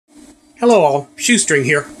Hello all, Shoestring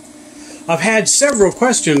here. I've had several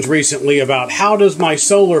questions recently about how does my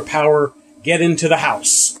solar power get into the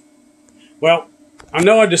house. Well, I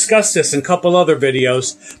know I discussed this in a couple other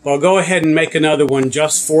videos, but I'll go ahead and make another one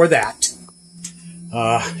just for that.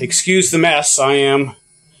 Excuse the mess, I am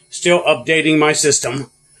still updating my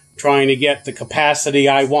system, trying to get the capacity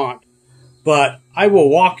I want. But I will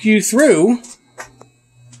walk you through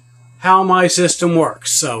how my system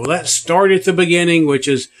works. So let's start at the beginning, which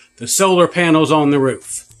is the solar panels on the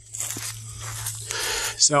roof.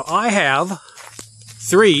 So I have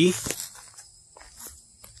 3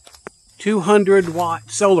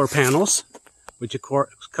 200-watt solar panels, which of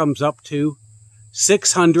course comes up to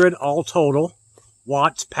 600 all total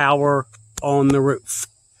watts power on the roof,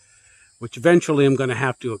 which eventually I'm going to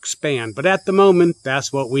have to expand. But at the moment,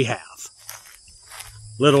 that's what we have.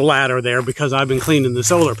 Little ladder there because I've been cleaning the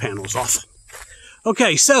solar panels off.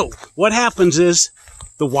 Okay, so what happens is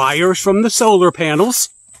the wires from the solar panels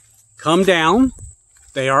come down.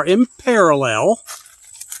 They are in parallel,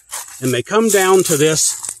 and they come down to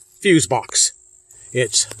this fuse box.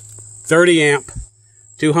 It's 30 amp,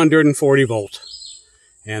 240 volt.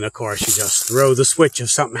 And of course, you just throw the switch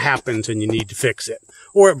if something happens and you need to fix it.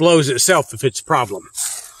 Or it blows itself if it's a problem.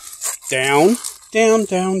 Down, down,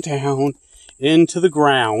 down, down, into the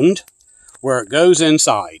ground, where it goes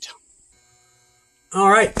inside.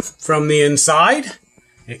 Alright, from the inside,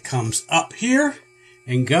 it comes up here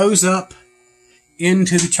and goes up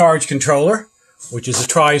into the charge controller, which is a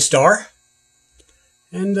TriStar.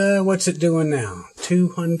 And what's it doing now?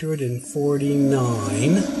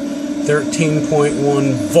 249,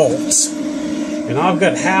 13.1 volts. And I've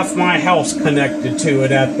got half my house connected to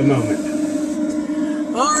it at the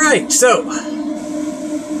moment. Alright, so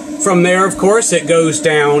from there, of course, it goes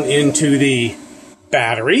down into the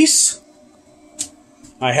batteries.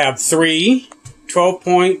 I have 3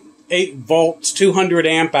 12.8 volts, 200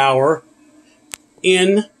 amp hour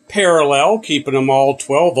in parallel, keeping them all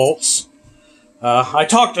 12 volts. I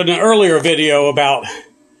talked in an earlier video about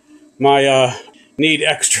my need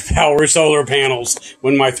extra power solar panels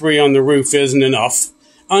when my 3 on the roof isn't enough.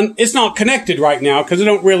 It's not connected right now because I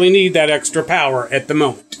don't really need that extra power at the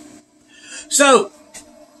moment. So,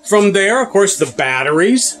 from there, of course, the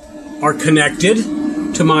batteries are connected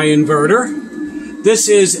to my inverter. This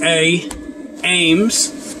is a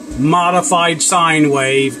Ames modified sine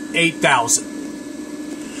wave 8000.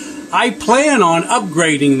 I plan on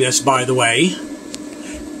upgrading this, by the way,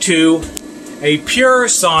 to a pure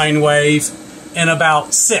sine wave in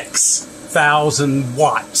about 6,000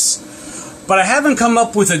 watts. But I haven't come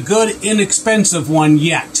up with a good, inexpensive one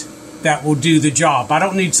yet that will do the job. I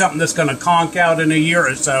don't need something that's going to conk out in a year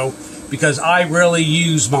or so because I really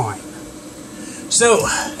use mine. So,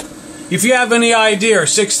 if you have any idea,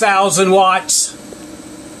 6,000 watts,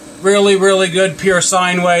 really, really good pure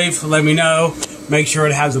sine wave, let me know. Make sure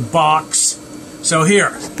it has a box. So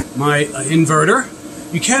here, my inverter.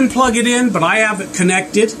 You can plug it in, but I have it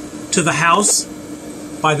connected to the house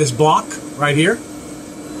by this block right here.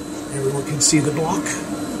 Everyone can see the block.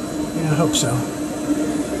 Yeah, I hope so.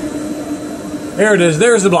 There it is.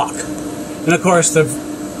 There's the block. And of course, the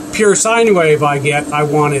pure sine wave I get, I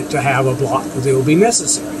want it to have a block because it will be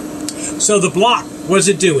necessary. So the block, what does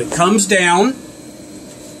it do? It comes down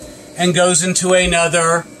and goes into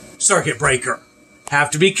another circuit breaker.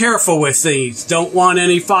 Have to be careful with these. Don't want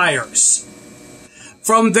any fires.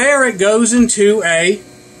 From there, it goes into a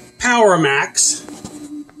Power Max,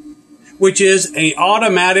 which is an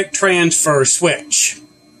automatic transfer switch.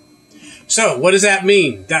 So, what does that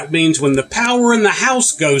mean? That means when the power in the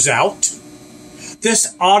house goes out,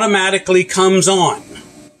 this automatically comes on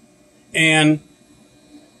and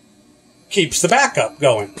keeps the backup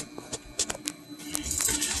going.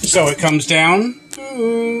 So it comes down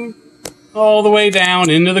all the way down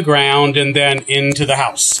into the ground and then into the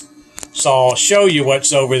house. So I'll show you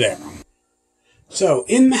what's over there. So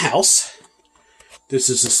in the house, this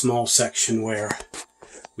is a small section where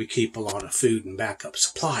we keep a lot of food and backup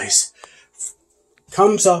supplies.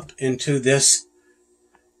 Comes up into this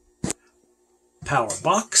power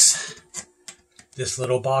box. This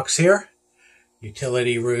little box here.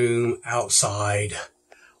 Utility room, outside,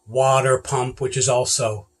 water pump, which is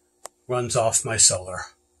also runs off my solar.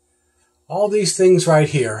 All these things right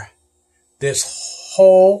here, this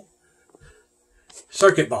whole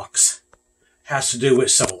circuit box has to do with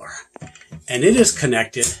solar. And it is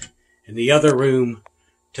connected in the other room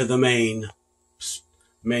to the main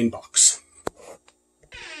box.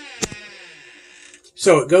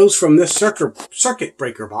 So it goes from this circuit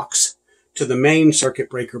breaker box to the main circuit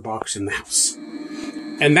breaker box in the house.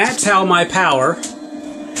 And that's how my power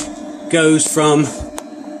goes from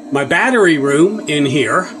my battery room in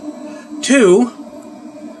here to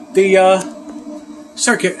the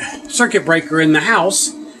circuit breaker in the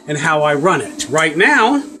house and how I run it. Right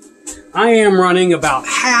now, I am running about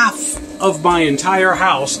half of my entire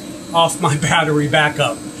house off my battery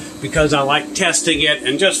backup because I like testing it,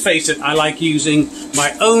 and just face it, I like using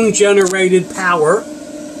my own generated power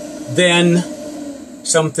than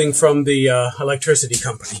something from the electricity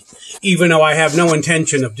company, even though I have no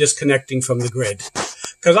intention of disconnecting from the grid.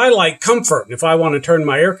 Because I like comfort, and if I want to turn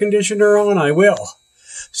my air conditioner on, I will.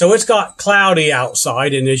 So it's got cloudy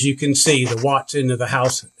outside, and as you can see, the watts into the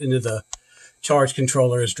house, into the charge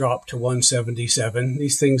controller has dropped to 177.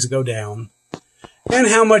 These things go down. And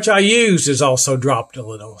how much I use is also dropped a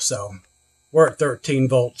little, so we're at 13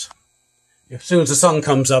 volts. As soon as the sun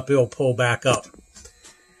comes up, it'll pull back up.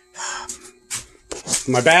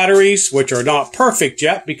 My batteries, which are not perfect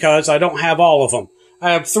yet because I don't have all of them.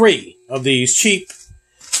 I have 3 of these cheap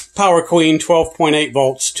Power Queen 12.8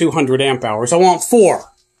 volts, 200 amp hours. I want 4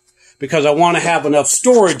 because I want to have enough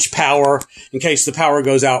storage power in case the power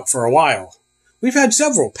goes out for a while. We've had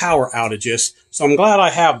several power outages, so I'm glad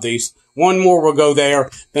I have these. One more will go there,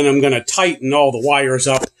 then I'm going to tighten all the wires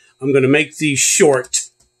up. I'm going to make these short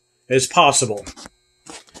as possible.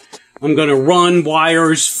 I'm going to run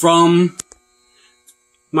wires from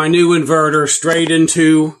my new inverter straight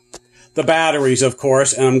into the batteries, of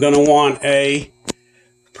course, and I'm going to want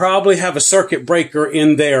probably have a circuit breaker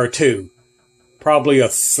in there too. Probably a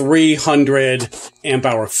 300 amp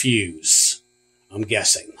hour fuse, I'm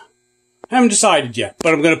guessing. I haven't decided yet,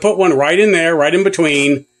 but I'm going to put one right in there, right in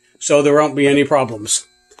between, so there won't be any problems.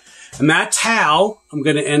 And that's how I'm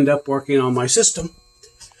going to end up working on my system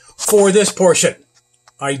for this portion.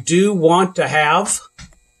 I do want to have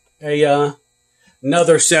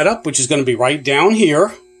another setup, which is going to be right down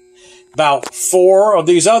here. About 4 of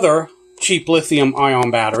these other cheap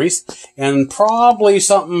lithium-ion batteries, and probably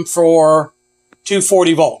something for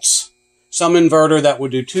 240 volts. Some inverter that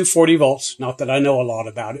would do 240 volts. Not that I know a lot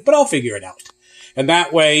about it, but I'll figure it out. And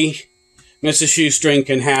that way, Mrs. Shoestring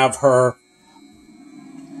can have her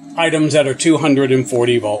items that are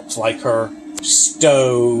 240 volts, like her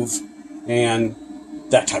stove and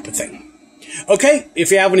that type of thing. Okay,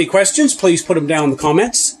 if you have any questions, please put them down in the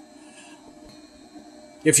comments.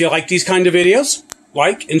 If you like these kind of videos,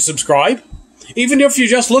 like and subscribe. Even if you're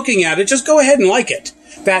just looking at it, just go ahead and like it.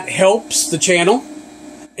 That helps the channel,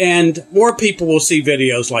 and more people will see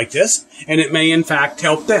videos like this, and it may in fact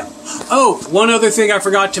help them. Oh, one other thing I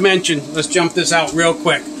forgot to mention. Let's jump this out real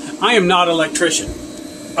quick. I am not an electrician.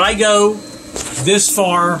 I go this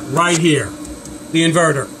far right here, the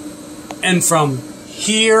inverter. And from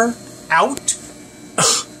here out,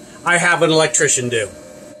 I have an electrician do.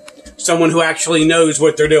 Someone who actually knows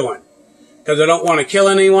what they're doing. Because I don't want to kill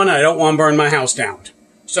anyone, I don't want to burn my house down.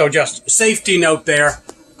 So just safety note there,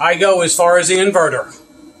 I go as far as the inverter.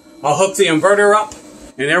 I'll hook the inverter up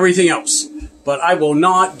and everything else. But I will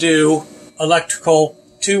not do electrical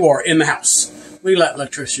to or in the house. We let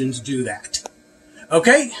electricians do that.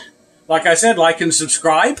 Okay? Like I said, like and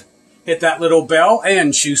subscribe. Hit that little bell,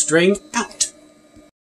 and Shoestring out.